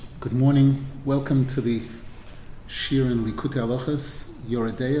Good morning. Welcome to the Shir in Likutey Halakhos,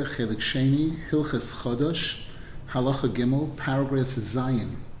 Yoreh, Deah, Hilkhos, Chadash, Halakha Gimel, paragraph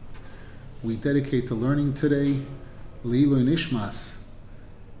Zayin. We dedicate the learning today Leilui Nishmas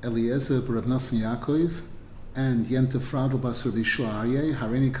Eliezer Rav Nosson Yaakov and Yenta Fradl Bas Rabbi Yeshua Aryeh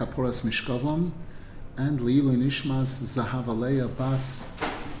Harini Kaporas Mishkavam and Leilui Nishmas Zahav Leah Bas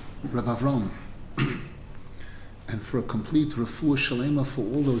Rav Avram. And for a complete refuah shalema for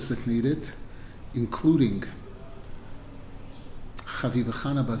all those that need it, including Chaviva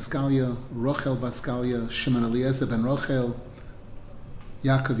Chana Bas Galia, Rochel Bas Galia, Shimon Eliezer ben Rochel,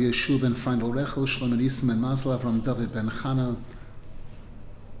 Yaakov Yeshua ben Freindel Rechel, Shlomo Nisim ben Mazla, Avram David ben Chana,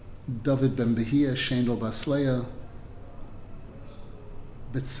 David ben Behia, Shendel Bas Leah,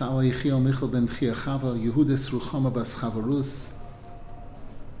 Betzalel Yechiel Michal ben Chia Chava, Yehudis Ruchama Bas Chavarus,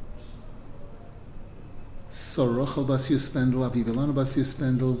 Sor Rochel Bas Yuspendel, Aviv Elana Bas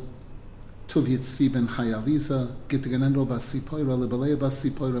Yuspendel, Tuvia Tzvi ben Chayaliza, Gittiganendel Bas Sipoira, Libelea Bas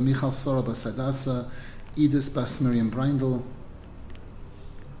Sipoira, Michal Sora Bas Adasa, Edis Bas Miriam Breindel,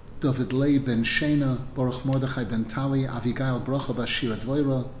 David Lei ben Shena, Baruch Mordechai ben Tali, Avigail Brocha Bas Shira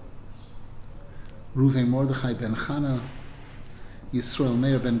Dvoira, Ruven Mordechai ben Chana, Yisrael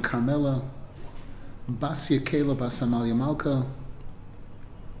Meir ben Carmela, Bas Yekela Bas Amalia Malka,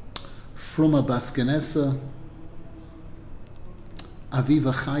 Fruma Bas Genesa,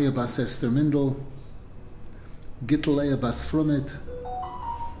 Aviva Chaya Bas Esther Mindel, Gitleya Bas Frumit,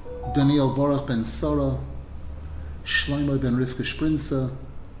 Daniel Baruch ben Sora, Shlomo ben Rivka Sprinza,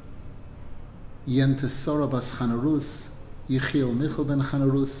 Yenta Sora Bas Chanarus, Yechiel Michal ben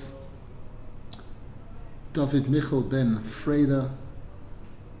Chanarus, David Michal ben Freda,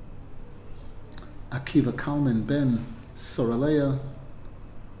 Akiva Kalman ben Soraleya,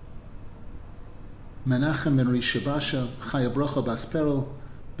 Menachem ben Rishabasha, Chaya Brocha Bas Perel,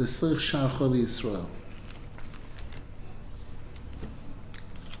 B'Slich Shar Choli Yisrael.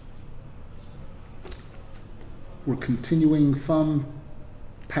 We're continuing from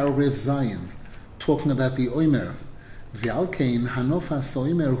paragraph Zayin, talking about the Omer. V'alkein hanofas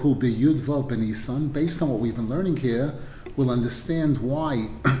Omer hu b'Yud Vav b'Nisan. Based on what we've been learning here, we'll understand why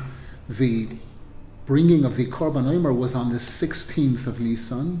the bringing of the Korban Omer was on the 16th of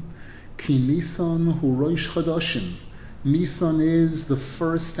Nisan. Ki Nisan hu Rosh Chodashim. Nisan is the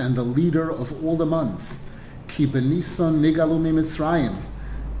first and the leader of all the months. Ki b'Nisan nigalu miMitzrayim.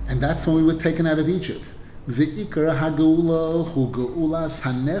 And that's when we were taken out of Egypt. V'ikar hageula hu geulas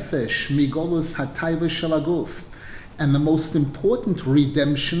hanefesh migolus hatayva shalaguf. And the most important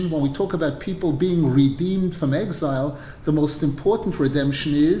redemption, when we talk about people being redeemed from exile, the most important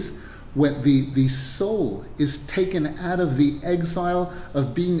redemption is when the soul is taken out of the exile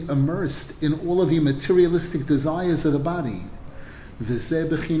of being immersed in all of the materialistic desires of the body. V'zeh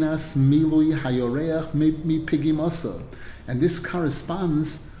b'chinas milui hayoreach mi pigimosa. And this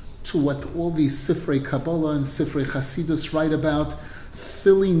corresponds to what all these Sifrei Kabbalah and Sifrei Chasidus write about,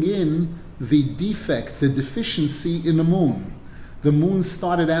 filling in the defect, the deficiency in the moon. The moon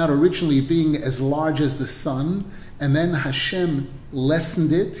started out originally being as large as the sun, and then Hashem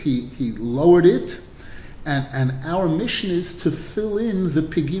lessened it, he lowered it, and our mission is to fill in the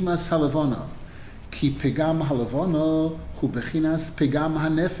Pigimas Halavona. Ki Pigam Halavona hu bechinas Pigam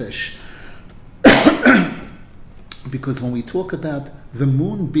HaNefesh. Because when we talk about the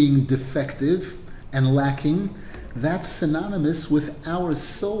moon being defective and lacking, that's synonymous with our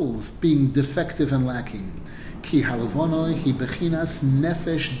souls being defective and lacking. Ki Halavona hi bechinas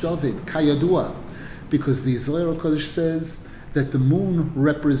Nefesh David Kayadua. Because the Zohar Kodesh says that the moon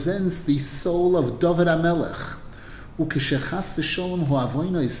represents the soul of David HaMelech. Ukeshechas v'sholom hu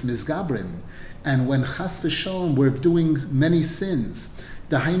avonos mizgabrim. And when chas v'sholom we're doing many sins,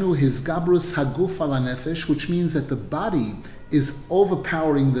 dahainu his gabrus haguf ala nefesh, which means that the body is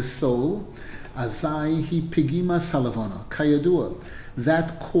overpowering the soul, azai hi pigimas halavona, kayadua.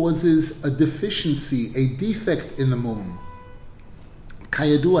 That causes a deficiency, a defect in the moon.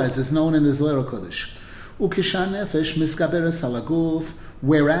 Kayadua, as is known in the Zohar Kodesh. Ukisha nefesh miskaberes halaguf.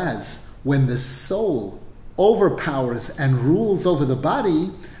 Whereas when the soul overpowers and rules over the body,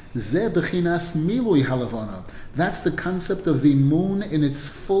 ze bechinas milui halavona. That's the concept of the moon in its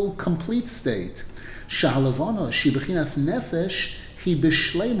full, complete state. Shahalavona she bechinas nefesh hi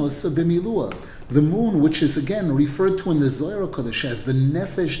b'shleimus b'milua. The moon, which is again referred to in the Zohar Kodesh as the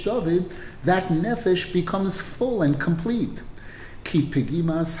nefesh David, that nefesh becomes full and complete. Ki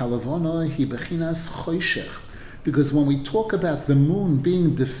pigimas halavona hi bechinas choshech. Because when we talk about the moon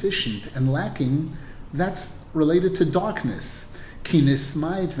being deficient and lacking, that's related to darkness. Because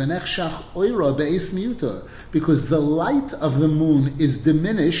the light of the moon is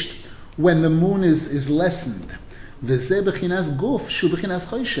diminished when the moon is lessened.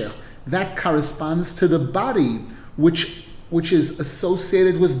 That corresponds to the body which is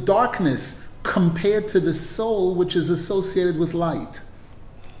associated with darkness compared to the soul which is associated with light.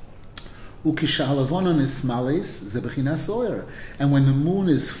 And when the moon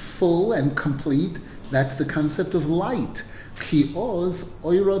is full and complete, that's the concept of light.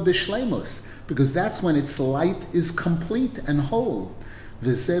 Because that's when its light is complete and whole.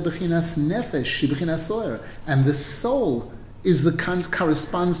 And the soul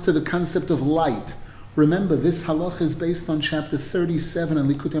corresponds to the concept of light. Remember, this halakha is based on chapter 37 in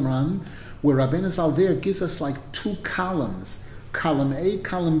Likutey, where Rabbeinu Zal there gives us like two columns, column A,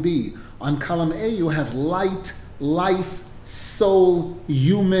 column B. On column A you have light, life, soul,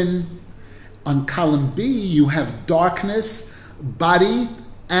 human. On column B you have darkness, body,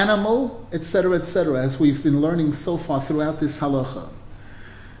 animal, etc., as we've been learning so far throughout this halakha.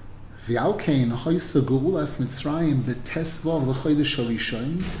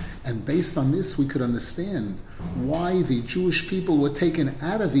 And based on this, we could understand why the Jewish people were taken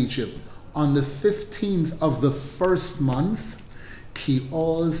out of Egypt on the 15th of the first month, because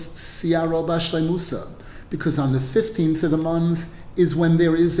on the 15th of the month is when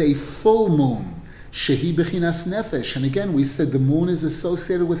there is a full moon, shehi bechinas nefesh. And again, we said the moon is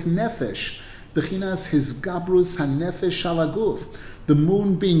associated with nefesh, bechinas his gabrus hanefesh alaguf. The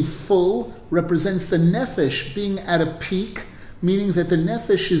moon being full represents the nefesh being at a peak, meaning that the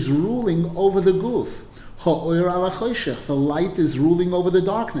nefesh is ruling over the guf. Ha'oyer ala choshech, the light is ruling over the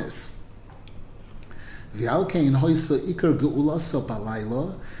darkness. And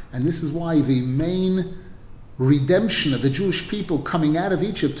this is why the main redemption of the Jewish people coming out of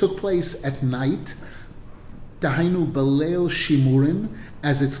Egypt took place at night. Dahainu beleil shimurim,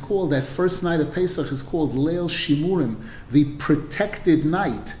 as it's called, that first night of Pesach is called Leil Shimurim, the protected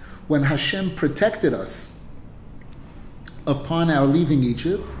night, when Hashem protected us upon our leaving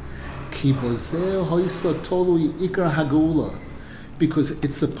Egypt. Because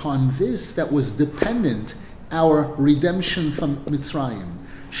it's upon this that was dependent our redemption from Mitzrayim.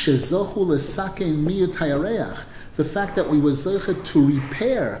 The fact that we were zeicha to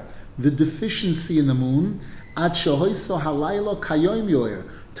repair the deficiency in the moon, to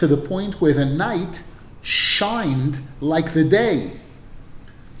the point where the night shined like the day.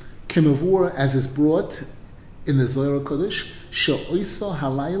 Kimavur, as is brought in the Zohar Kodesh,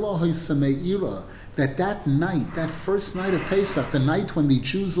 that night, that first night of Pesach, the night when the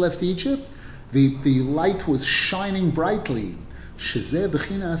Jews left Egypt, the light was shining brightly. That's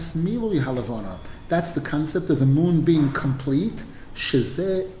the concept of the moon being complete.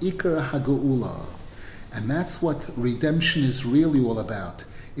 And that's what redemption is really all about.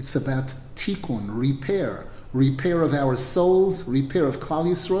 It's about tikkun, repair of our souls, repair of Klal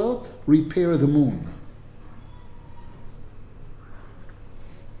Yisrael, repair of the moon.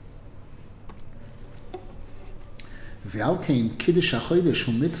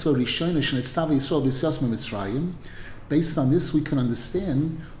 Based on this, we can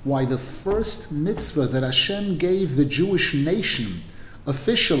understand why the first mitzvah that Hashem gave the Jewish nation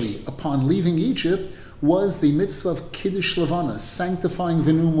officially upon leaving Egypt was the mitzvah of Kiddush Levana, sanctifying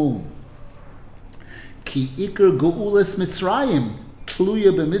the new moon. Ki ikar geulas Mitzrayim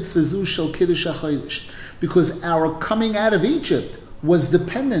tluya b'mitzvah zu shel Kiddush HaChodesh, because our coming out of Egypt was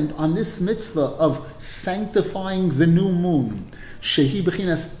dependent on this mitzvah of sanctifying the new moon. Shehi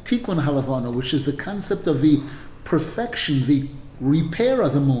b'chinas tikun halavana, which is the concept of the perfection, the repair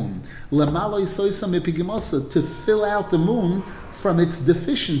of the moon. L'maloi soisa mipigimosa, to fill out the moon from its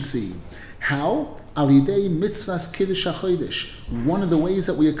deficiency. How? Alidei mitzvahs Kiddush HaChodesh. One of the ways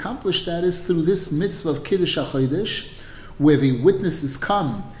that we accomplish that is through this mitzvah of Kiddush HaChodesh, where the witnesses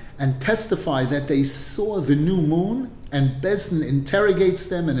come and testify that they saw the new moon, and Bezdin interrogates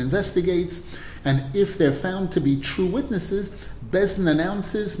them and investigates, and if they're found to be true witnesses, Bezdin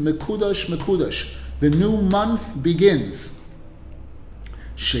announces, Mekudosh, Mekudosh, the new month begins.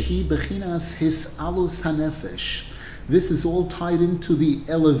 Shehi bechinas his alus hanefesh. This is all tied into the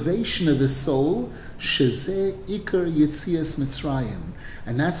elevation of the soul, shezeh ikar yetzias Mitzrayim.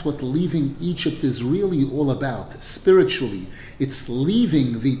 And that's what leaving Egypt is really all about, spiritually. It's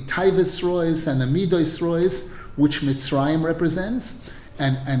leaving the Taivas Rois and the Midos Rois, which Mitzrayim represents,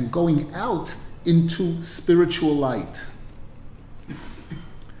 and going out into spiritual light.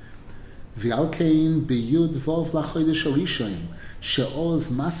 V'alkein biyud vov lachodesh harishon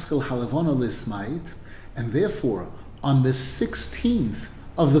she'oz maschil halavona lismait, and therefore on the 16th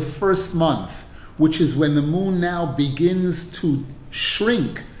of the first month, which is when the moon now begins to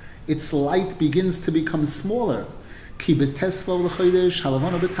shrink, its light begins to become smaller. Because on the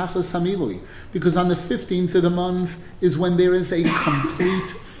 15th of the month is when there is a complete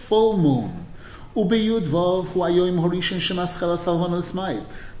full moon. The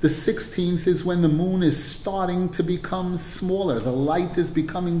 16th is when the moon is starting to become smaller. The light is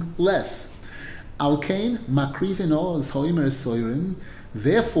becoming less.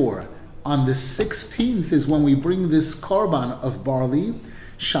 Therefore, on the 16th is when we bring this korban of barley,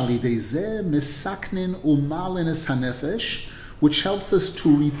 which helps us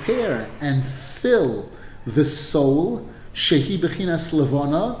to repair and fill the soul, shehi bechinas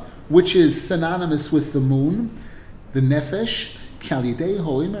levana, which is synonymous with the moon, the nefesh,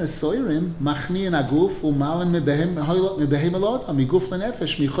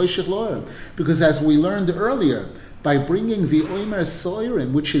 because as we learned earlier, by bringing the oimer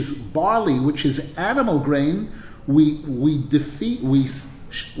soirim, which is barley, which is animal grain, we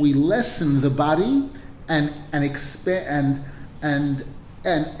lessen the body and expand and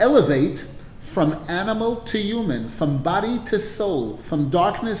elevate from animal to human, from body to soul, from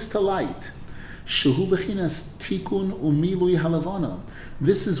darkness to light. Shehu bechinas tikun umilui halavana.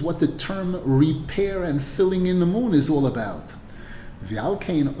 This is what the term repair and filling in the moon is all about.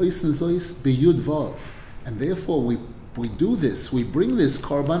 V'alkein oisen zois beyud vav. And therefore we do this, we bring this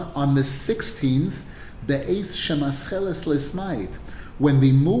korban on the 16th, be'ez shemascheles lesmait, when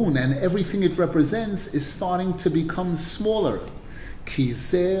the moon and everything it represents is starting to become smaller. Ki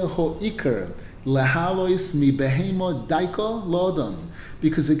zeh ho'ikar lehalois mi behemo daiko lodon.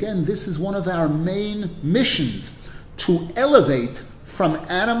 Because again, this is one of our main missions, to elevate from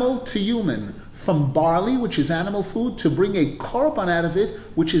animal to human, from barley, which is animal food, to bring a korban out of it,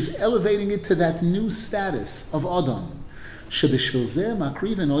 which is elevating it to that new status of Adam. That's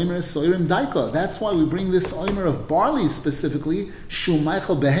why we bring this oimer of barley specifically,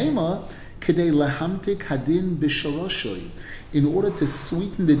 shumaichel behema, kedei lahamtik hadin b'shoroshoy, in order to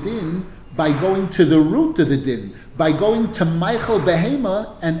sweeten the din by going to the root of the din, by going to Michael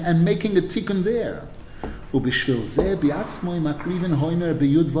Behema and making a tikkun there.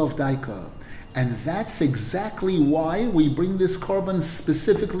 And that's exactly why we bring this korban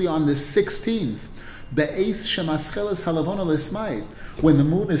specifically on the 16th, when the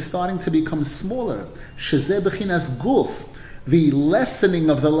moon is starting to become smaller. The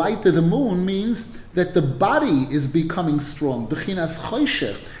lessening of the light of the moon means that the body is becoming strong. Bechinas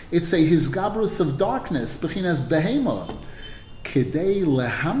choshech. It's a hisgabrus of darkness. Bechinas behema. Kedei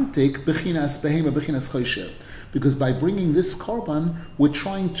lehamtik bechinas behema bechinas choshech. Because by bringing this korban, we're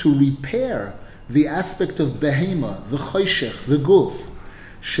trying to repair the aspect of behema, the choshech, the guf.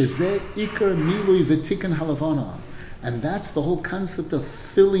 Shezeh ikar milui v'tikkun halavana. And that's the whole concept of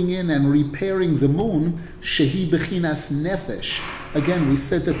filling in and repairing the moon, shehi bechinas nefesh. Again, we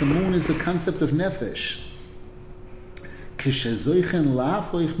said that the moon is the concept of nefesh.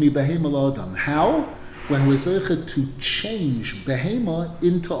 How? When we're zoichet to change behema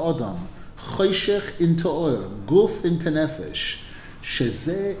into Adam, choshech into oil, guf into nefesh.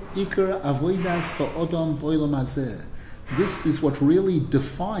 Shezeh ikar avodas ha'odam bo'olam hazeh. This is what really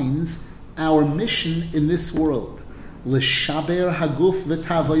defines our mission in this world. L'shaber haguf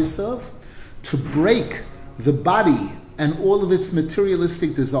v'tavoisav, to break the body and all of its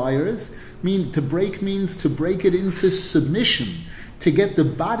materialistic desires. To break means to break it into submission, to get the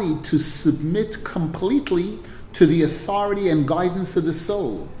body to submit completely to the authority and guidance of the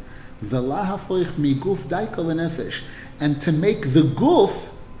soul. V'lahafoich miguf daika lenefesh, and to make the guf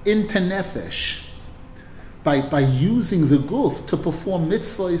into nefesh, by using the guf to perform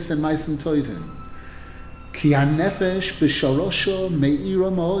mitzvahs and ma'asim tovim. Ki hanefesh b'sharosho me'ira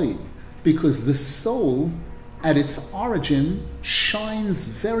mo'id, because the soul, at its origin, shines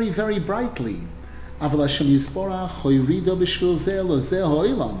very, very brightly. Aval Hashem yisborach choyrido b'shvil zeh lo zeh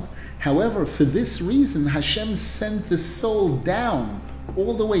ha'olam. However, for this reason, Hashem sent the soul down,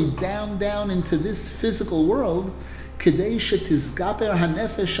 all the way down into this physical world, kedei shetizgaper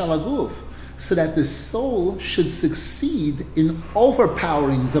hanefesh al haguf, so that the soul should succeed in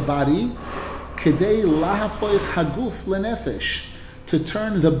overpowering the body, kedei lahafoich haguf lenefesh, to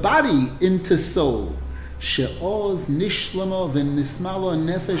turn the body into soul. She'oz nishlama v'nismalo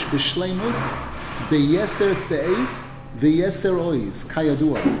nefesh b'shleimus beyeser se'es v'yeser ois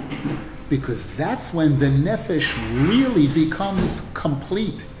kayadua. Because that's when the nefesh really becomes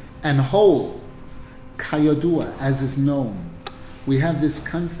complete and whole. Kayadua, as is known. We have this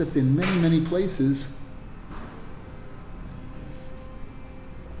concept in many, many places.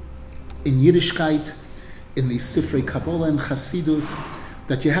 In Yiddishkeit, in the Sifrei Kabbalah and Chassidus,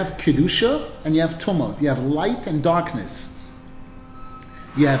 that you have kedusha and you have tumah. You have light and darkness.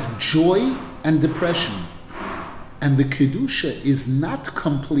 You have joy and depression. And the kedusha is not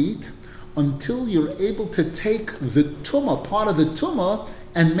complete until you're able to take the tumah, part of the tumah,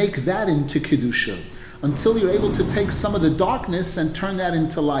 and make that into kedusha. Until you're able to take some of the darkness and turn that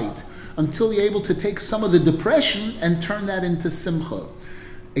into light. Until you're able to take some of the depression and turn that into simcha.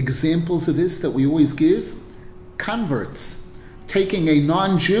 Examples of this that we always give: converts taking a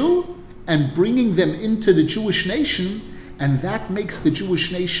non-Jew and bringing them into the Jewish nation, and that makes the Jewish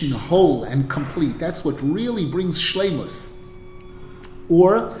nation whole and complete. That's what really brings shleimus.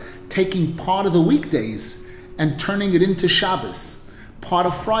 Or taking part of the weekdays and turning it into Shabbos, part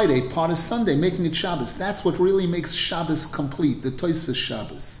of Friday, part of Sunday, making it Shabbos. That's what really makes Shabbos complete, the Tosfos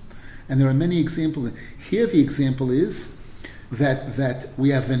Shabbos. And there are many examples. Here the example is that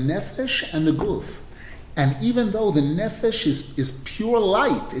we have the nefesh and the guf. And even though the nefesh is pure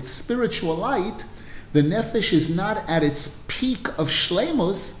light, it's spiritual light, the nefesh is not at its peak of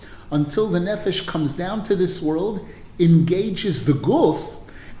shleimus until the nefesh comes down to this world, engages the guf,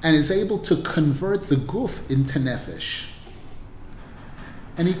 and is able to convert the guf into nefesh.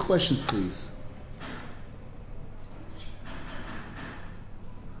 Any questions, please?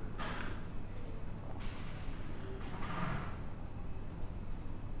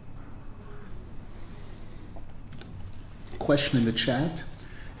 Question in the chat: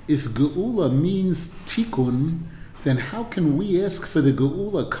 if Geula means tikkun, then how can we ask for the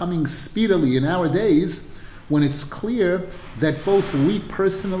Geula coming speedily in our days when it's clear that both we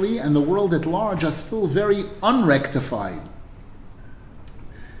personally and the world at large are still very unrectified?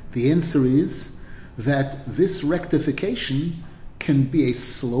 The answer is that this rectification can be a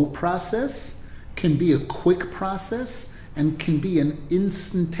slow process, can be a quick process, and can be an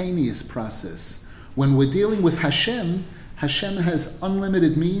instantaneous process. When we're dealing with Hashem, Hashem has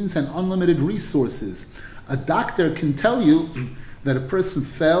unlimited means and unlimited resources. A doctor can tell you that a person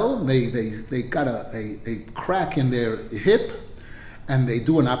fell, they got a crack in their hip, and they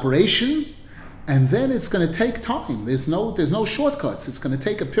do an operation, and then it's going to take time. There's no shortcuts. It's going to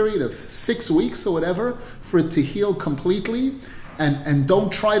take a period of 6 weeks or whatever for it to heal completely. And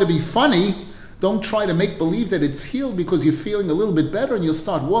don't try to be funny. Don't try to make believe that it's healed because you're feeling a little bit better and you'll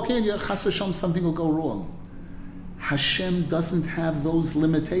start walking and chas v'shalom, something will go wrong. Hashem doesn't have those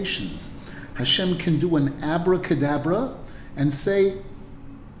limitations. Hashem can do an abracadabra and say,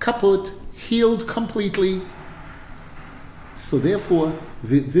 kaput, healed completely. So therefore,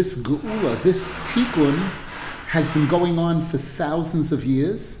 this geula, this tikkun, has been going on for thousands of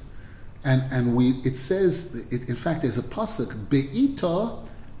years, and it says, in fact, there's a pasuk, be'ita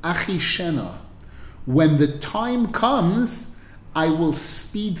achishena. When the time comes, I will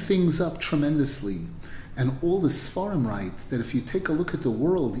speed things up tremendously. And all the Sfarim write that if you take a look at the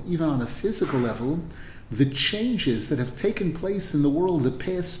world, even on a physical level, the changes that have taken place in the world the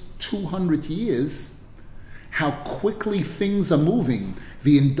past 200 years, how quickly things are moving,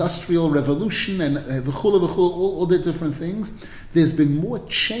 the Industrial Revolution and all the different things, there's been more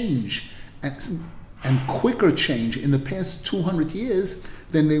change and quicker change in the past 200 years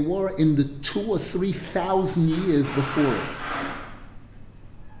than they were in the 2,000 or 3,000 years before it.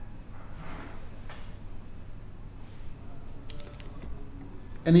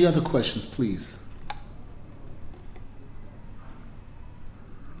 Any other questions, please?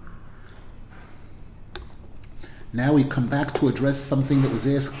 Now we come back to address something that was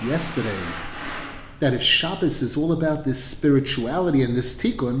asked yesterday, that if Shabbos is all about this spirituality and this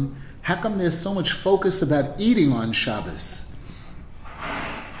tikkun, how come there's so much focus about eating on Shabbos?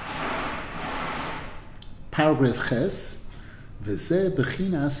 Paragraph Ches, V'zeh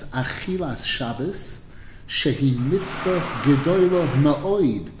bechinas achilas Shabbos, shehi mitzvah gedola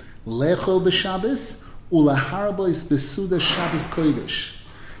ma'oid, lechol b'Shabbos, ulaharbois besuda Shabbos kodesh.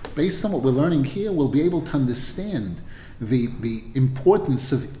 Based on what we're learning here, we'll be able to understand the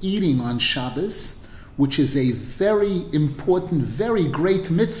importance of eating on Shabbos, which is a very important, very great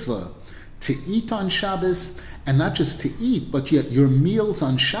mitzvah, to eat on Shabbos, and not just to eat, but yet your meals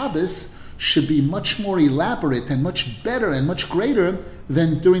on Shabbos should be much more elaborate and much better and much greater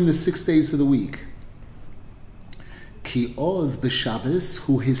than during the 6 days of the week. Ki oz b'Shabbos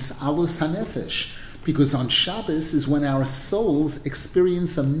hu his'alus hanefesh. Because on Shabbos is when our souls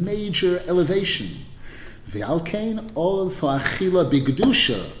experience a major elevation. V'alkein oz ha'achila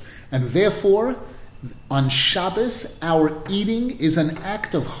b'gedusha. And therefore, on Shabbos, our eating is an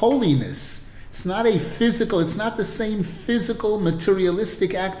act of holiness. It's not it's not the same physical,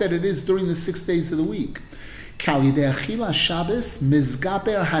 materialistic act that it is during the 6 days of the week. Kal yidei achila Shabbos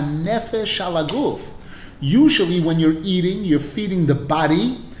mizgaper hanefesh alaguf. Usually when you're eating, you're feeding the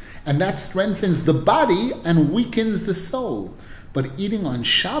body, and that strengthens the body and weakens the soul. But eating on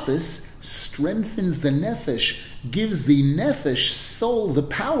Shabbos strengthens the nefesh, gives the nefesh soul the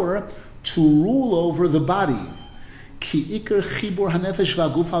power to rule over the body. Because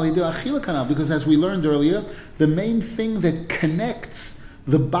as we learned earlier, the main thing that connects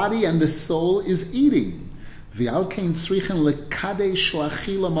the body and the soul is eating. That's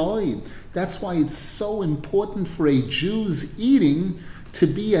why it's so important for a Jew's eating to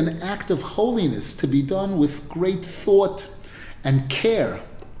be an act of holiness, to be done with great thought and care.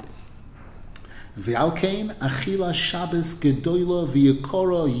 And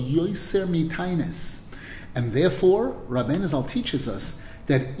therefore, Rabbeinu Zal teaches us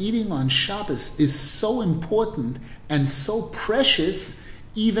that eating on Shabbos is so important and so precious,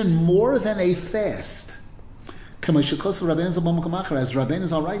 even more than a fast. As Rabbeinu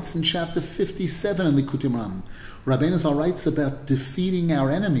Zal writes in chapter 57 in Likutey, Rabbeinu Zal writes about defeating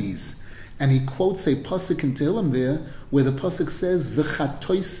our enemies. And he quotes a pasuk in Tehillim there, where the pasuk says,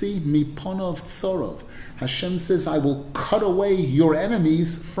 "V'chatoisi miponov tzorov." Hashem says, "I will cut away your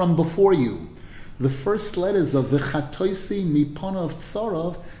enemies from before you." The first letters of "V'chatoisi miponov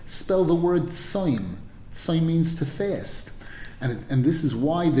tzorov" spell the word tzoim. Tzoim means to fast, and this is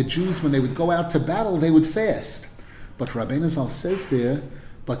why the Jews, when they would go out to battle, they would fast. But Rabbeinu Zal says there,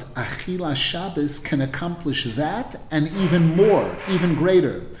 but Achila Shabbos can accomplish that and even more, even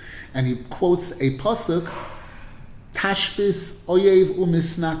greater. And he quotes a pasuk, Tashbis oyev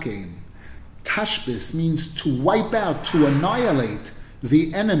umisnakein. Tashbis means to wipe out, to annihilate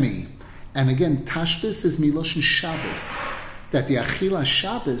the enemy. And again, Tashbis is Miloshin Shabbos. That the Achila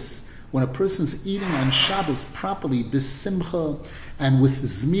Shabbos, when a person's eating on Shabbos properly, B'simcha, and with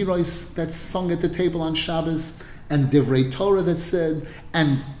Zmiros that's sung at the table on Shabbos, and Divrei Torah that's said,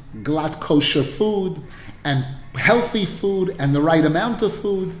 and glatt kosher food, and healthy food, and the right amount of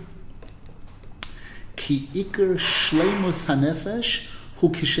food, Ki ikar shleimus hanefesh hu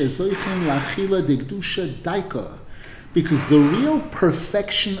kishezoichin lachila degdusha daika. Because the real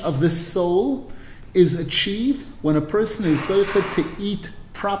perfection of the soul is achieved when a person is zoichet to eat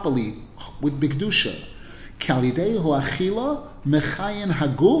properly with bigdusha. Kalidei hu achila mechayin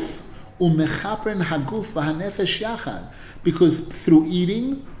haguf umechapren haguf v'hanefesh yachad. Because through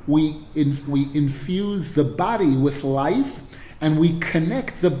eating we infuse the body with life and we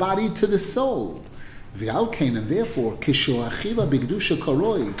connect the body to the soul. V'alkein, and therefore, kisho achila bigdusha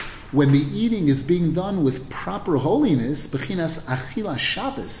koroi, when the eating is being done with proper holiness, bechinas achila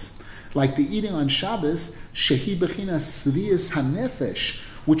Shabbos, like the eating on Shabbos, shehi bechinas svias hanefesh,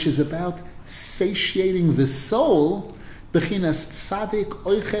 which is about satiating the soul, bechinas tzadik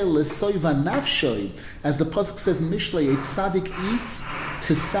oichel lesoiva nafshoi, as the pasuk says in Mishlei, a tzadik eats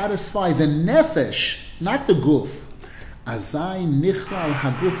to satisfy the nefesh, not the guf. Azai nichlal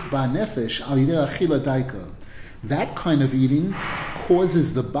haguf ba'nefesh al yidei achila daika. That kind of eating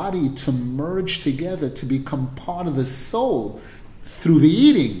causes the body to merge together, to become part of the soul through the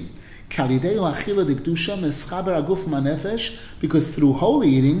eating. Because through holy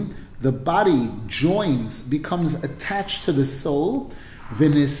eating, the body joins, becomes attached to the soul,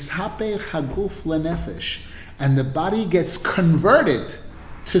 and the body gets converted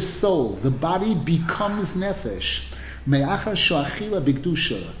to soul. The body becomes nefesh.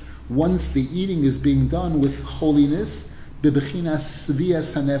 Once the eating is being done with holiness, bebechinas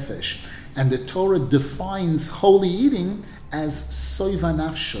svias hanefesh, and the Torah defines holy eating as soiva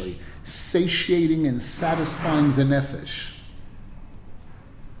nafshoi, satiating and satisfying the nefesh.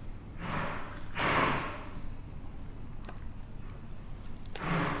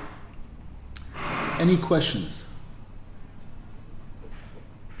 Any questions?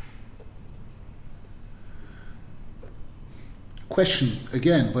 Question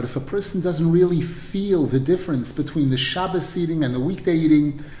again, but if a person doesn't really feel the difference between the Shabbos eating and the weekday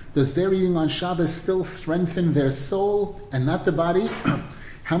eating, does their eating on Shabbos still strengthen their soul and not the body?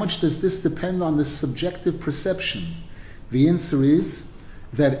 How much does this depend on the subjective perception? The answer is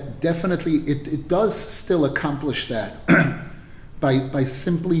that definitely it does still accomplish that by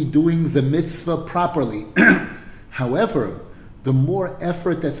simply doing the mitzvah properly. However, the more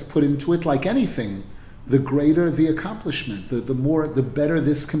effort that's put into it, like anything, the greater the accomplishment, the better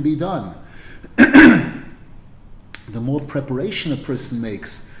this can be done. The more preparation a person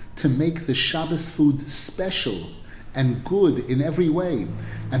makes to make the Shabbos food special and good in every way,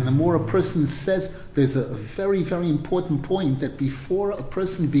 and the more a person says, there's a very, very important point that before a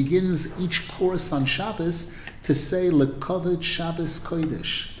person begins each course on Shabbos, to say Lekavod Shabbos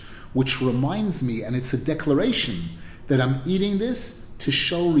Kodesh, which reminds me, and it's a declaration, that I'm eating this to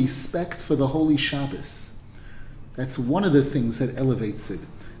show respect for the holy Shabbos. That's one of the things that elevates it.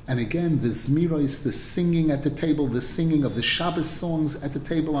 And again, the Zmiros, the singing at the table, the singing of the Shabbos songs at the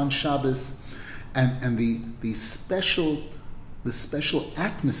table on Shabbos, and the special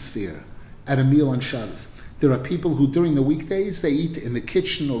atmosphere at a meal on Shabbos. There are people who during the weekdays, they eat in the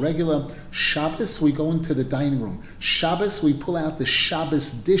kitchen or regular. Shabbos, we go into the dining room. Shabbos, we pull out the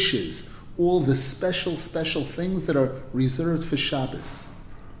Shabbos dishes, all the special things that are reserved for Shabbos.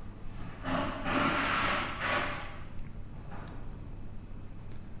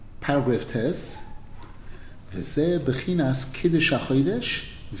 Paragraph Tes. V'zeh b'chinas kiddush hachodesh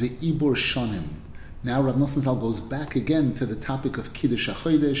ve'ibur shanim. Now Rav Nosson Zal goes back again to the topic of kiddush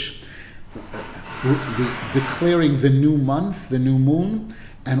hachodesh, declaring the new month, the new moon,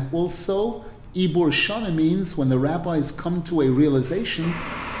 and also ibur shanim means when the rabbis come to a realization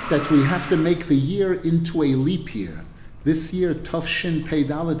that we have to make the year into a leap year. This year, Tafshin Pei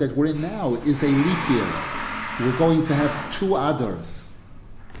Dalet that we're in now, is a leap year. We're going to have 2 Adars.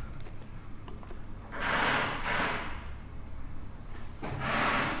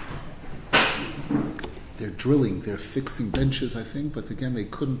 They're drilling, they're fixing benches, I think, but again, they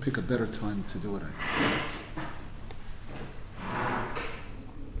couldn't pick a better time to do it, I guess.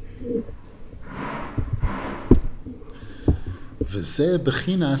 V'zeh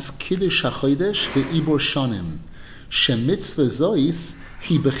b'chinas kiddush hachodesh ve'ibur shanim. Shemitzvah zois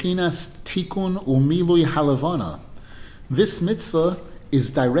hi b'chinas tikun u'milui halavana. This mitzvah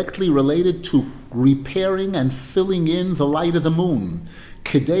is directly related to repairing and filling in the light of the moon.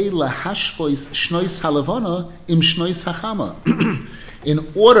 Kedei lahashvois shnois halavana im shnois hachama. In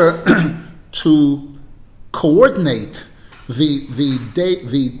order to coordinate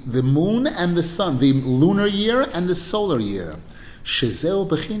the moon and the sun, the lunar year and the solar year. Shezeu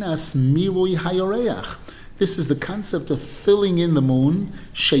bechinas milui hayoreach. This is the concept of filling in the moon.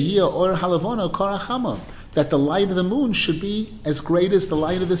 Sheyia or halavana karachama. That the light of the moon should be as great as the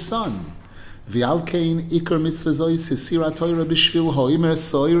light of the sun. V'alkein ikar mitzvah zois hisira Torah b'shvil ho'imer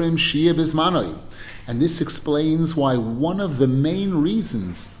soirim shiyeh bizmanoi. And this explains why one of the main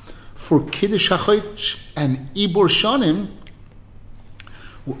reasons for Kiddush HaChodesh and Ibur Shanim,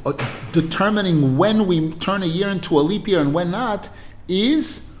 determining when we turn a year into a leap year and when not,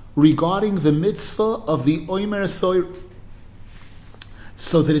 is regarding the mitzvah of the Omer Soir,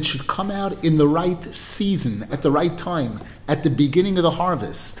 so that it should come out in the right season, at the right time, at the beginning of the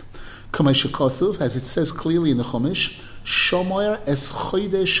harvest. As it says clearly in the Chumash, Shomer es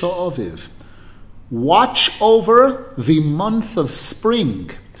Chodesh ha'aviv. Watch over the month of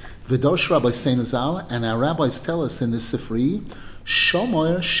spring. V'dosh Rabbi Seinu Zal, and our rabbis tell us in the Sifri,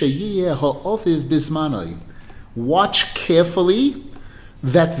 Shomer sheyiyeh ha'aviv bizmanoi. Watch carefully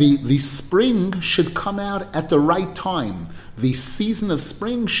that the spring should come out at the right time. The season of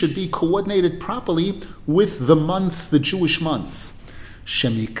spring should be coordinated properly with the months, the Jewish months.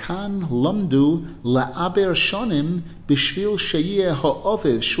 Shemikan lamdu la'aber shonim b'shvil sheyiyeh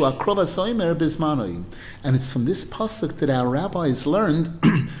ha'oviv shu akrov ha'soimer bizmanoi. And it's from this pasuk that our rabbis learned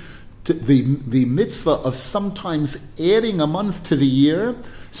the mitzvah of sometimes adding a month to the year,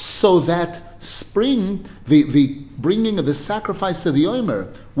 so that spring, the bringing of the sacrifice of the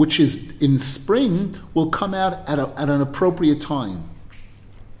Omer, which is in spring, will come out at an appropriate time.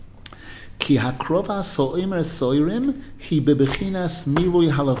 Ki hakrovas ha'omer soirim hi bebechinas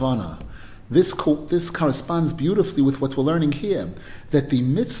milui halavana. This corresponds beautifully with what we're learning here, that the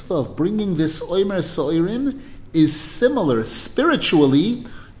mitzvah of bringing this Omer soirim is similar spiritually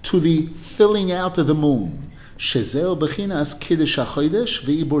to the filling out of the moon. Shezeo bechinas kiddush hachodesh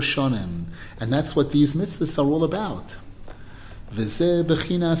ve'ibur shanim. And that's what these mitzvahs are all about. V'zeh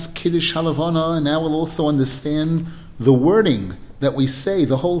bechinas kiddush halavana. And now we'll also understand the wording that we say,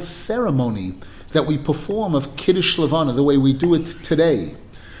 the whole ceremony that we perform of kiddush lavana, the way we do it today.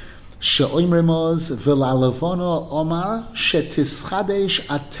 She'oimremos v'lalavana omar shetischadesh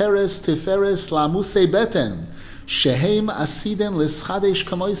ateres tiferes lamuse beten. Shehem asiden l'schadesh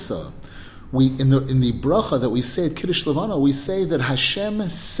kamoisa. We in the bracha that we say at Kiddush Levana, we say that Hashem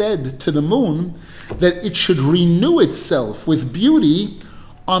said to the moon that it should renew itself with beauty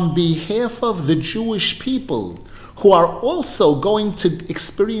on behalf of the Jewish people, who are also going to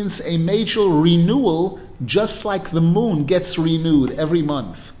experience a major renewal, just like the moon gets renewed every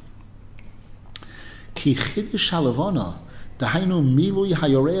month. Ki Kiddush Halavana.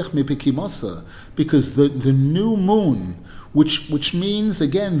 Because the new moon, which means,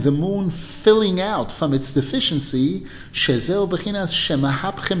 again, the moon filling out from its deficiency, shezeu bechinas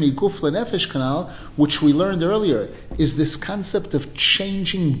shemahapchem miguf lenefesh kanal, which we learned earlier, is this concept of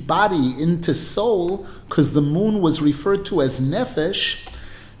changing body into soul, because the moon was referred to as nefesh.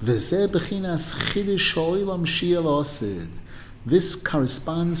 V'zeh bechinas chidish ha'olam she'el osid. This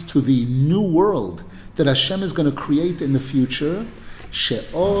corresponds to the new world that Hashem is going to create in the future.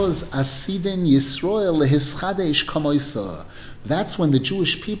 She'oz asidin Yisrael lehischadesh kamoisa. That's when the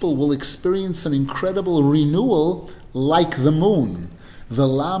Jewish people will experience an incredible renewal like the moon.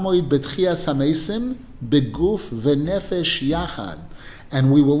 V'lamoid betchias hamesim beguf v'nefesh yachad.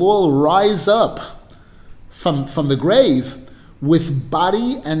 And we will all rise up from the grave with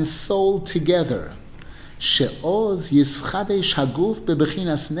body and soul together. She'oz yischadesh haguf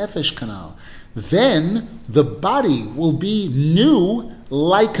bebechinas nefesh kanal. Then the body will be new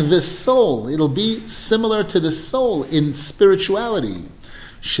like the soul. It'll be similar to the soul in spirituality.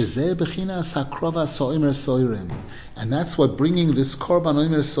 And that's what bringing this korban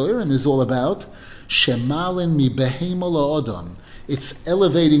omer soirim is all about. It's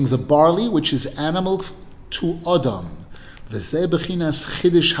elevating the barley, which is animal, to Adam. This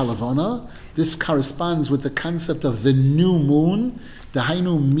corresponds with the concept of the new moon,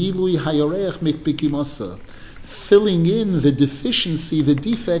 filling in the deficiency, the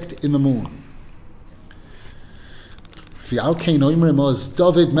defect in the moon.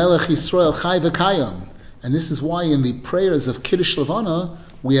 And this is why in the prayers of Kiddush Levana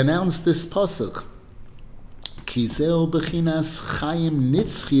we announce this pasuk.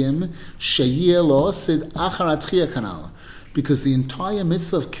 Because the entire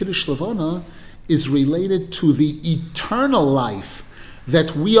mitzvah of Kiddush Levana is related to the eternal life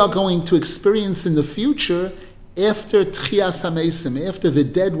that we are going to experience in the future after Tchias HaMesim, after the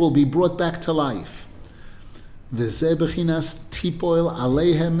dead will be brought back to life. And this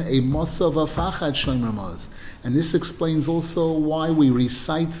explains also why we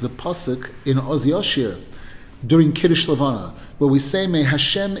recite the pasuk in Oz Yoshir during Kiddush Levana, where we say, may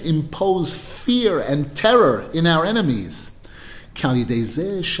Hashem impose fear and terror in our enemies.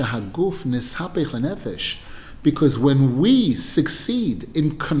 Because when we succeed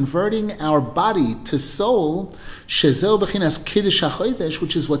in converting our body to soul, which is what Kiddush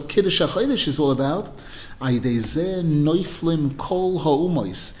HaChodesh is all about,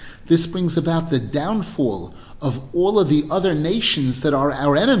 this brings about the downfall of all of the other nations that are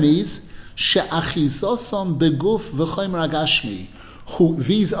our enemies, who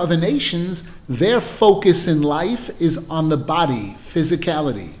these other nations, their focus in life is on the body,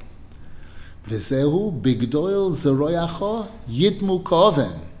 physicality.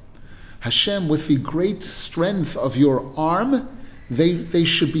 Hashem, with the great strength of your arm, they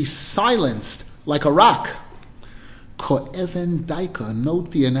should be silenced like a rock. Ko'even daika,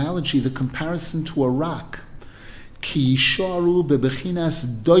 note the analogy, the comparison to a rock. Ki yisharu bebechinas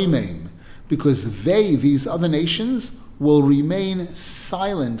doimeim, because these other nations, will remain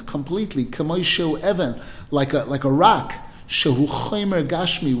silent completely, kamoishu even, like a rock, shehu chomer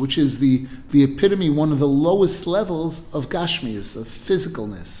gashmi, which is the epitome, one of the lowest levels of gashmius, of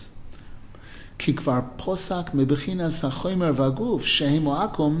physicalness. Kikvar posak mebechinas hachomer vaguf shehem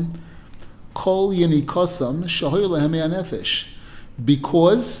oakum kol yenikosam shahoy lehem nefesh,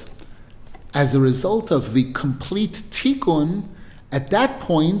 because as a result of the complete tikkun, at that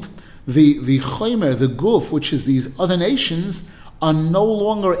point, the chomer, the guf, which is these other nations, are no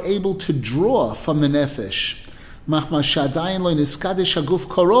longer able to draw from the nefesh. Machma shadayin lo niskadesh haguf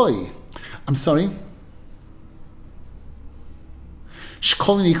koroi. I'm sorry.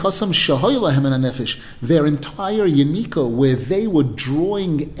 Their entire Yanika, where they were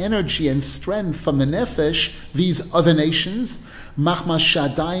drawing energy and strength from the nefesh, these other nations,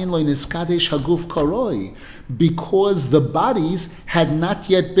 because the bodies had not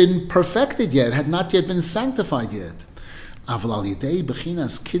yet been perfected yet, had not yet been sanctified yet.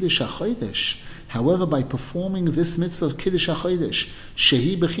 However, by performing this mitzvah of Kiddush HaChodesh,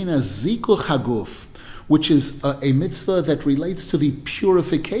 shehi bechinas zikuch haguf, which is a mitzvah that relates to the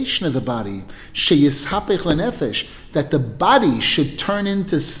purification of the body, sheyishapech lenefesh, that the body should turn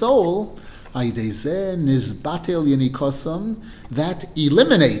into soul, nizbatel yenikosam, that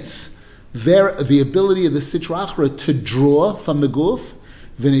eliminates the ability of the Sitra Achra to draw from the guf,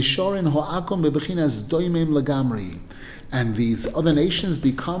 v'nishorin ho'akom bebechinas doimim legamri. And these other nations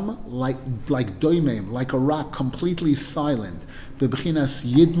become like doimim, like a rock, completely silent. Bebechinas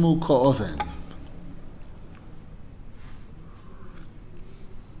yidmu ko'oven.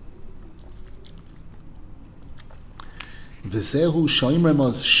 V'zehu shoim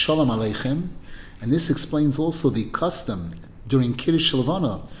remos shalom aleichem. And this explains also the custom during Kiddush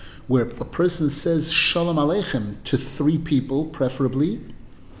Levana, where a person says Shalom Aleichem to 3 people, preferably.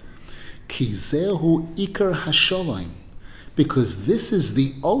 Ki zehu ikar hashalom, because this is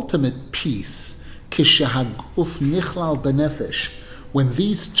the ultimate peace. Kishahaguf nichlal benefesh, when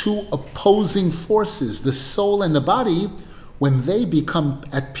these 2 opposing forces, the soul and the body, when they become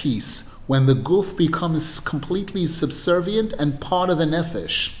at peace, when the guf becomes completely subservient and part of the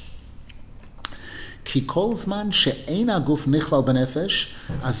nefesh. Ki kol zman she'ein haguf nichlal benefesh,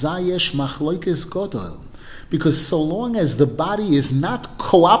 azay yesh machloikes godol. Because so long as the body is not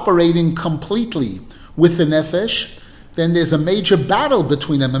cooperating completely with the nefesh, then there's a major battle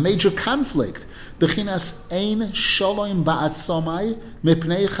between them, a major conflict. Bechinas ein shalom ba'atzomai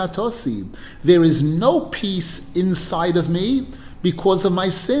mipnei chatosi. There is no peace inside of me because of my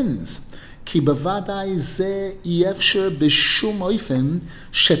sins. Ki bevadai ze yefsher b'shum oifen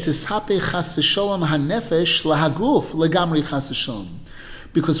shetishape chas v'sholom hanefesh lahaguf legamri chas v'sholom.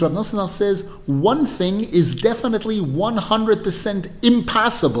 Because Rav Nosson says one thing is definitely 100%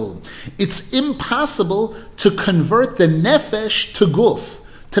 impossible. It's impossible to convert the nefesh to guf,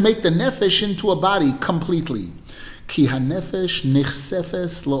 to make the nefesh into a body completely. Ki hanefesh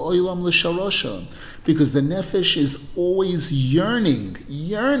nichsefes lo'olam l'sharosha. Because the nefesh is always yearning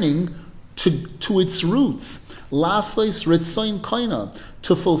to its roots. Lasois ritzoin koina,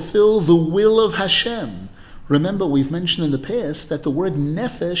 to fulfill the will of Hashem. Remember, we've mentioned in the past that the word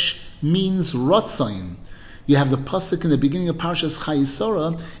nefesh means rotzain. You have the pasuk in the beginning of Parshas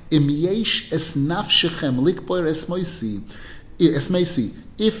Chayisora, im yesh es nafshechem likboir esmeisi.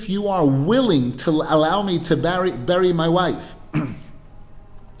 If you are willing to allow me to bury my wife.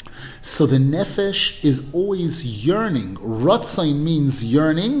 So the nefesh is always yearning. Rotzain means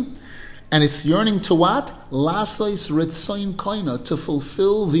yearning, and it's yearning to what? Lasois ritzoin koina, to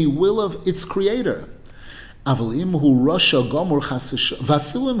fulfill the will of its creator. Even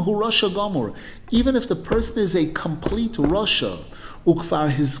if the person is a complete Rasha,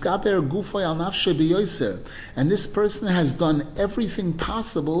 and this person has done everything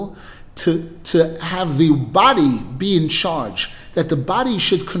possible to have the body be in charge, that the body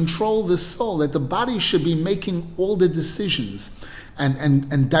should control the soul, that the body should be making all the decisions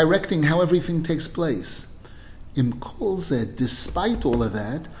and directing how everything takes place. Despite all of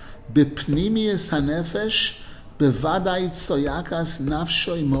that, B'pnimius hanefesh bevadai tsoyakas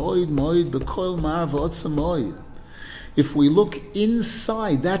nafshoi moed bekoil mar v'otzam moed. If we look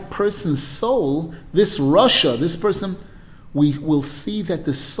inside that person's soul, this Rasha, this person, we will see that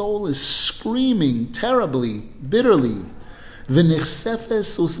the soul is screaming terribly, bitterly.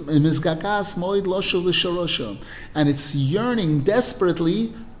 V'nichsefes mizgagas moed losho l'sharosha, and it's yearning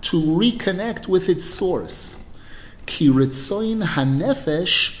desperately to reconnect with its source. Ki ritzoin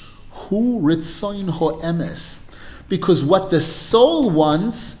hanefesh hu ritzoin ho'emes. Because what the soul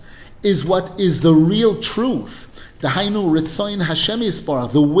wants is what is the real truth. The Hainu ritzoin Hashem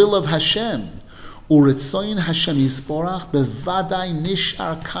Yisparach, the will of Hashem. Uritzoin Hashem Yisparach bevadai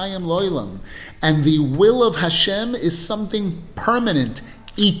nishar kayim loilam. And the will of Hashem is something permanent,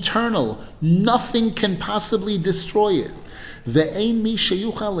 eternal. Nothing can possibly destroy it. There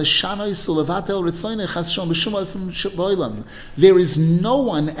is no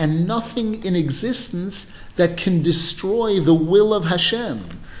one and nothing in existence that can destroy the will of Hashem.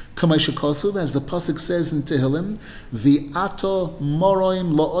 As the pasuk says in Tehillim, V'ato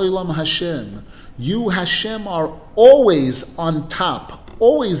moroim la'olam Hashem. You, Hashem, are always on top,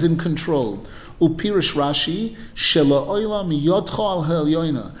 always in control. Upirish Rashi, Shela'olam yodcho al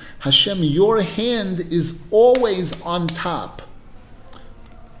ha'elyoina. Hashem, your hand is always on top.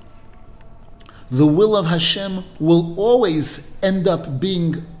 The will of Hashem will always end up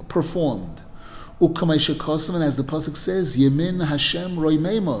being performed. And as the pasuk says, Yemin Hashem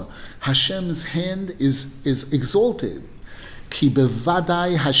roimeima. Hashem's hand is exalted. Ki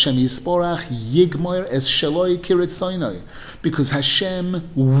bevadai Hashem yisporach yigmoir es sheloi kiritzoinoi. Because Hashem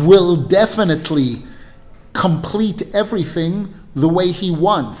will definitely complete everything the way He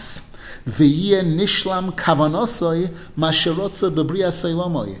wants. V'yeh nishlam kavanosoi masherotza b'bria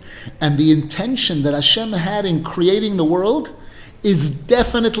seilomoi. And the intention that Hashem had in creating the world is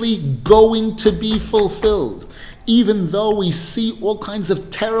definitely going to be fulfilled. Even though we see all kinds of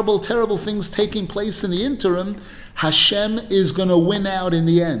terrible, terrible things taking place in the interim, Hashem is going to win out in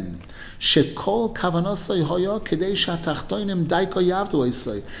the end.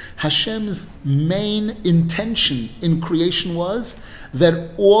 Hashem's main intention in creation was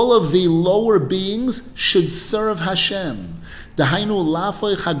that all of the lower beings should serve Hashem.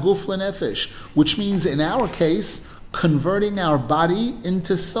 Which means in our case, converting our body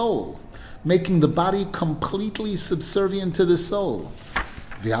into soul. making the body completely subservient to the soul.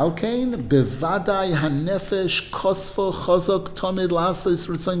 V'alkein bevadai hanefesh kosfo chazak tamid la'asos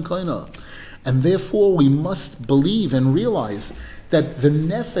ritzon koino. And therefore we must believe and realize that the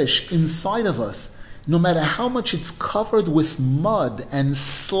nefesh inside of us, no matter how much it's covered with mud and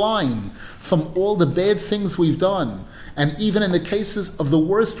slime from all the bad things we've done, and even in the cases of the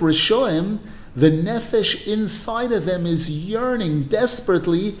worst Rishoim, the nefesh inside of them is yearning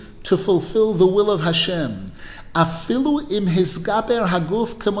desperately to fulfill the will of Hashem. Afilu im hisgaber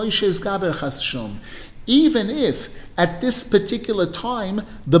haguf k'moishe hisgaber chas v'shalom. Even if at this particular time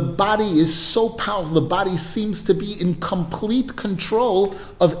the body is so powerful, the body seems to be in complete control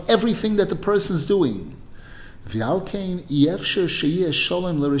of everything that the person's doing.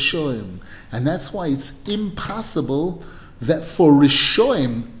 And that's why it's impossible that for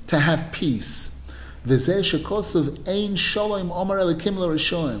Rishoim to have peace. Hashem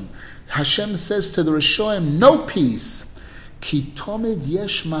says to the Rishoim, no peace.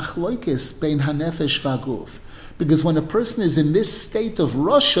 Because when a person is in this state of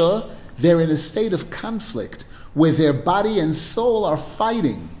Russia, they're in a state of conflict where their body and soul are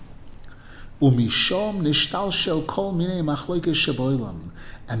fighting. And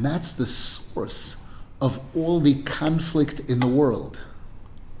that's the source of all the conflict in the world.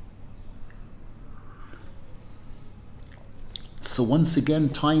 So once again,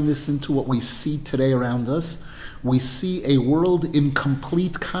 tying this into what we see today around us, we see a world in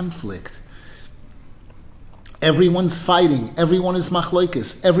complete conflict. Everyone's fighting, everyone is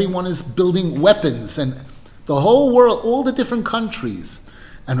machlokes, everyone is building weapons, and the whole world, all the different countries.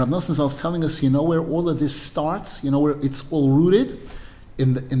 And Rav Nosson was telling us, you know where all of this starts? You know where it's all rooted?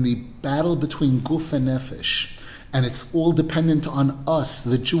 In the battle between guf and nefesh. And it's all dependent on us,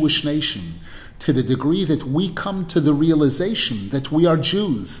 the Jewish nation, to the degree that we come to the realization that we are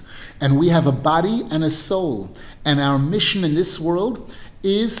Jews, and we have a body and a soul. And our mission in this world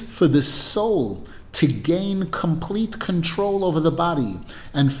is for the soul to gain complete control over the body,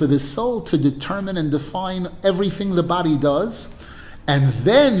 and for the soul to determine and define everything the body does, and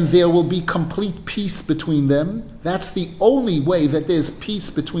then there will be complete peace between them. That's the only way that there's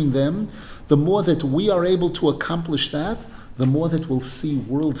peace between them. The more that we are able to accomplish that, the more that we'll see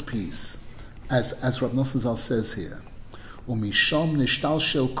world peace, as Rav Nosson Zal says here. Umisham nishtal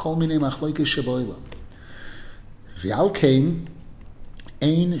shel kol minei machlokes sheba'olam. V'alkein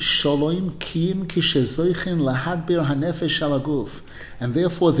ein shalom kiyim kishezoichen lahagber hanefesh al haguf. And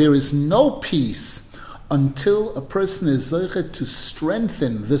therefore there is no peace until a person is zoichet to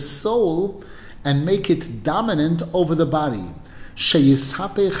strengthen the soul and make it dominant over the body.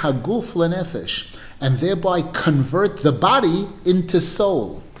 Sheyishapech haguf lenefesh, and thereby convert the body into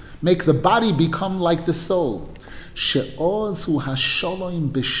soul. Make the body become like the soul. She'oz hu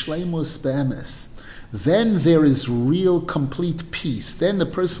hashalom b'shleimus be'emes. Then there is real complete peace. Then the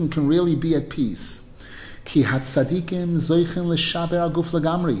person can really be at peace. Ki hatzadikim zoichen l'shaber haguf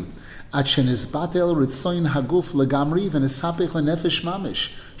legamri. At shenizbatel ritzoin haguf legamri v'nesapech lenefesh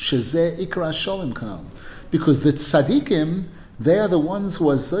mamish. Shezeh ikra sholem kanal. Because the tzadikim, they are the ones who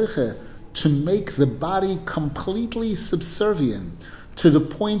are zoiche to make the body completely subservient to the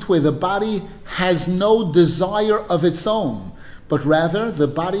point where the body has no desire of its own, but rather the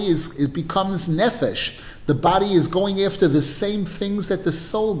body it becomes nefesh. The body is going after the same things that the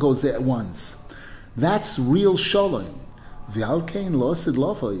soul goes at once. That's real shalom. And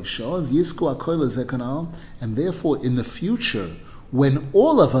therefore, in the future, when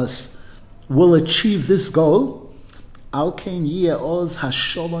all of us will achieve this goal, therefore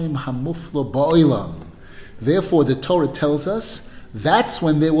the Torah tells us that's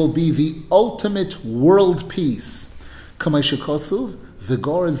when there will be the ultimate world peace. The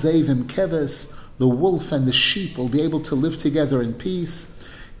wolf and the sheep will be able to live together in peace.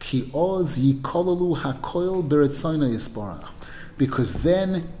 Because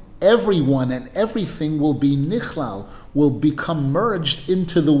then everyone and everything will be nichlal, will become merged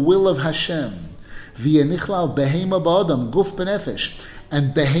into the will of Hashem. Via nichlal behema ba'adam, guf benefesh.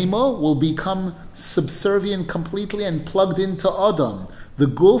 And behema will become subservient completely and plugged into Adam, the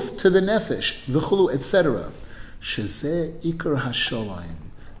guf to the nefesh, v'chulu, etc. Shezeh ikar hashalayim.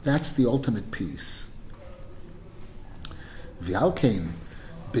 That's the ultimate peace. V'alkein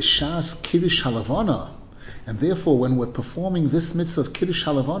b'shas kiddush halavana. And therefore, when we're performing this mitzvah of kiddush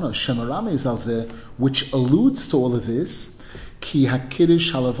halavana, shemarame zalzeh, which alludes to all of this, Ki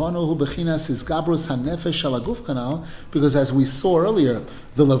hakiddush halavana hu bechinas his gabrus hanefesh halaguf kanal, because as we saw earlier,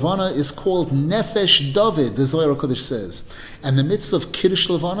 the lavana is called nefesh David, the Zohar Kodesh says, and the mitzvah of kiddush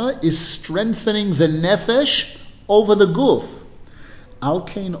lavana is strengthening the nefesh over the guf.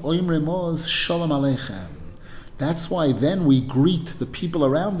 Alkein oimre moz shalom aleichem. That's why then we greet the people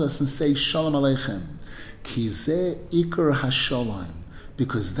around us and say shalom aleichem. Ki ze ikar hashalom.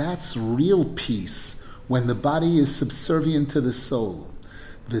 Because that's real peace when the body is subservient to the soul.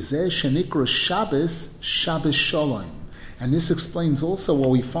 V'zeh shenikra Shabbos, Shabbos shalom. And this explains also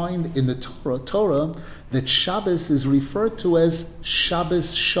what we find in the Torah that Shabbos is referred to as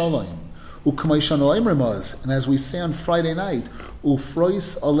Shabbos shalom. And as we say on Friday night,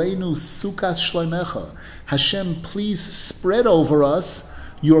 Ufrois aleinu sukas shleimecha. Hashem, please spread over us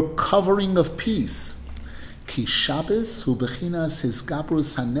your covering of peace. Ki Shabbos hu bechinas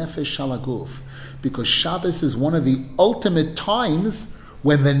hisgabrus hanefesh halaguf. Because Shabbos is one of the ultimate times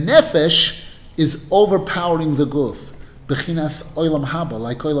when the nefesh is overpowering the guf. Bechinas oilam haba,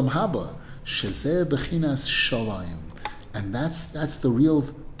 like oilam haba. Shezeh bechinas shalom. And that's the real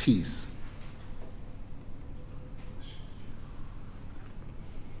peace.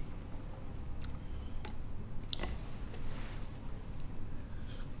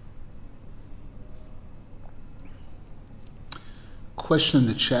 Question in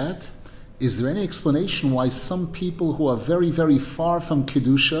the chat: is there any explanation why some people who are very, very far from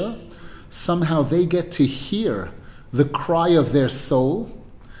Kedusha, somehow they get to hear the cry of their soul,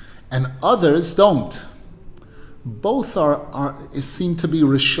 and others don't? Both are seem to be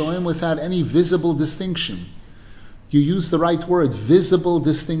Rishoim without any visible distinction. You use the right word, visible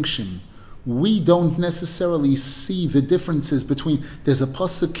distinction. We don't necessarily see the differences between. There's a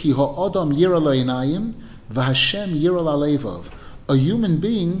pasuk, Ki ha'adam yira la'inayim, v'Hashem yira la'levav. A human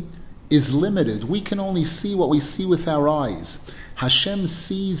being is limited. We can only see what we see with our eyes. Hashem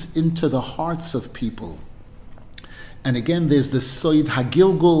sees into the hearts of people. And again, there's the Soid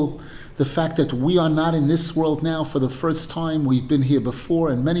Hagilgul, the fact that we are not in this world now for the first time. We've been here before,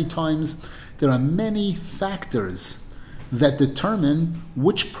 and many times. There are many factors that determine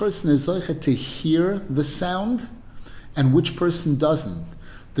which person is zocheh to hear the sound and which person doesn't.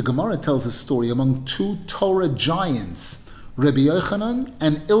 The Gemara tells a story among two Torah giants, Rabbi Yochanan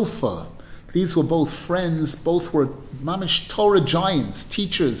and Ilfa. These were both friends, both were mamish Torah giants,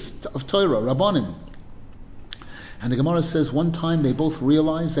 teachers of Torah, Rabbanim. And the Gemara says one time they both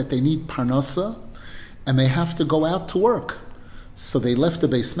realized that they need parnasa and they have to go out to work. So they left the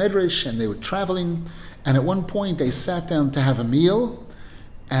Beis Medrash and they were traveling, and at one point they sat down to have a meal,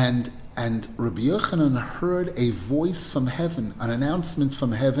 and Rabbi Yochanan heard a voice from heaven, an announcement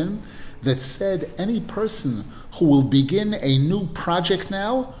from heaven that said any person who will begin a new project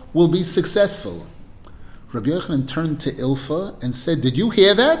now will be successful. Rabbi Yochanan turned to Ilfa and said, "Did you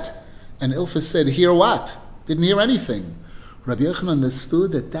hear that?" And Ilfa said, "Hear what?" Didn't hear anything. Rabbi Yochanan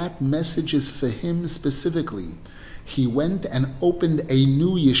understood that message is for him specifically. He went and opened a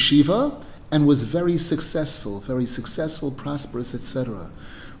new yeshiva and was very successful, prosperous, etc.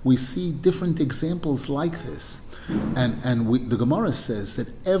 We see different examples like this. And the Gemara says that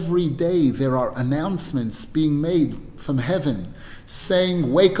every day there are announcements being made from heaven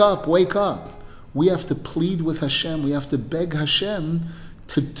saying, wake up, wake up. We have to plead with Hashem, we have to beg Hashem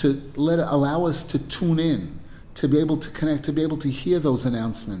to allow us to tune in, to be able to connect, to be able to hear those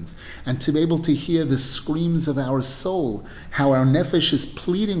announcements, and to be able to hear the screams of our soul, how our nefesh is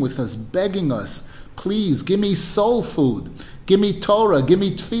pleading with us, begging us, please, give me soul food, give me Torah, give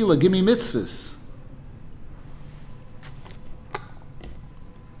me tefillah, give me mitzvahs.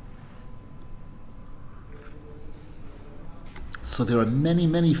 So there are many,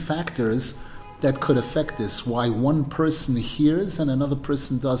 many factors that could affect this, why one person hears and another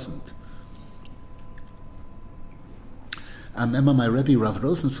person doesn't. I remember my Rebbe, Rav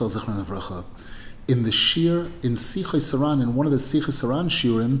Rosenfeld, Zechron Avracha, in the Shir, in Sichos Haran, in one of the Sichos Haran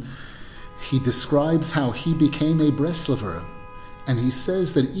Shirim, he describes how he became a Breslover. And he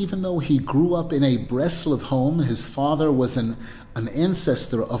says that even though he grew up in a Breslov home, his father was an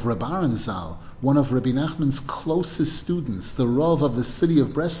ancestor of Reb Aaron Zal, one of Rabbi Nachman's closest students, the Rav of the city of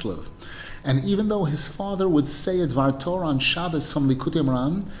Breslov. And even though his father would say a Dvar Torah on Shabbos from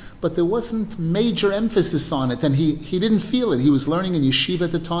Likutey, but there wasn't major emphasis on it, and he didn't feel it. He was learning in yeshiva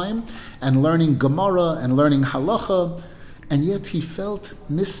at the time, and learning Gemara, and learning Halakha, and yet he felt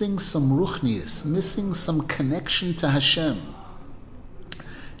missing some ruchnius, missing some connection to Hashem.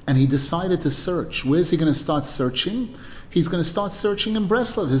 And he decided to search. Where's he going to start searching? He's going to start searching in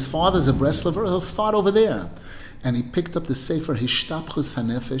Breslov. His father's a Breslover, he'll start over there. And he picked up the Sefer Hishtapchus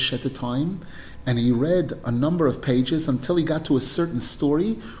HaNefesh at the time, and he read a number of pages until he got to a certain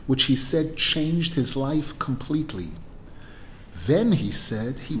story, which he said changed his life completely. Then he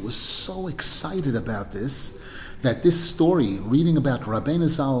said he was so excited about this that this story, reading about Rabbeinu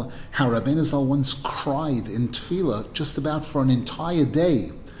Zal, how Rabbeinu Zal once cried in tefillah just about for an entire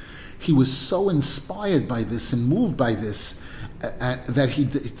day. He was so inspired by this and moved by this that he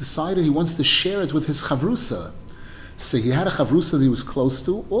decided he wants to share it with his chavrusa. So he had a chavrusa that he was close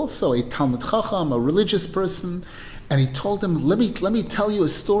to, also a Talmud Chacham, a religious person, and he told him, let me tell you a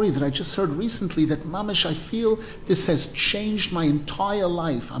story that I just heard recently that, mamish, I feel this has changed my entire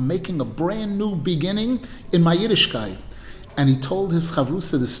life. I'm making a brand new beginning in my Yiddishkeit. And he told his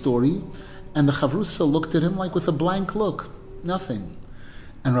chavrusa the story, and the chavrusa looked at him like with a blank look, nothing.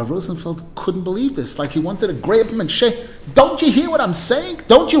 And Rav Rosenfeld couldn't believe this, like he wanted to grab him and say, don't you hear what I'm saying?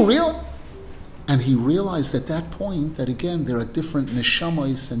 Don't you realize? And he realized at that point that, again, there are different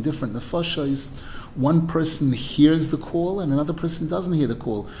neshamas and different nefashos. One person hears the call and another person doesn't hear the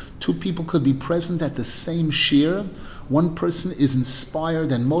call. Two people could be present at the same shir. One person is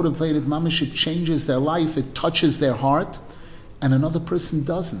inspired and motivated. Mamish, it changes their life, it touches their heart. And another person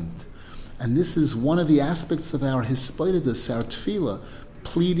doesn't. And this is one of the aspects of our hispoidus, our tefillah,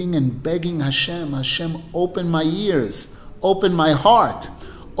 pleading and begging Hashem, Hashem, open my ears, open my heart,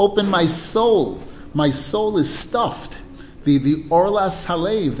 open my soul. My soul is stuffed. The orlas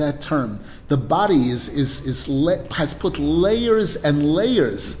halev, that term, the body has put layers and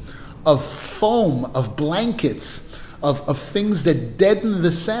layers of foam, of blankets, of things that deaden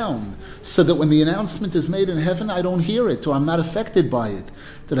the sound, so that when the announcement is made in heaven, I don't hear it, or I'm not affected by it.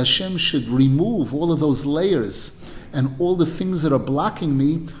 That Hashem should remove all of those layers and all the things that are blocking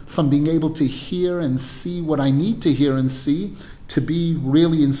me from being able to hear and see what I need to hear and see, to be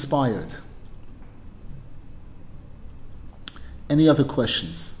really inspired. Any other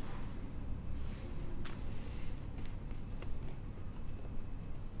questions?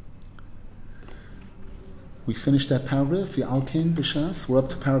 We finished that paragraph, V'alkein b'shas. We're up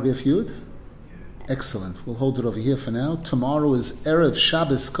to paragraph Yud. Excellent. We'll hold it over here for now. Tomorrow is Erev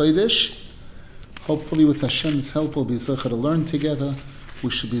Shabbos Kodesh. Hopefully with Hashem's help we'll be zeicha to learn together. We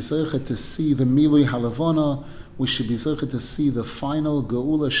should be zeicha to see the Milui Halavona. We should be zeicha to see the final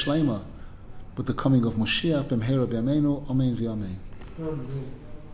Geula Shlema with the coming of Moshiach. B'mheira b'yameinu. Amen v'yamein.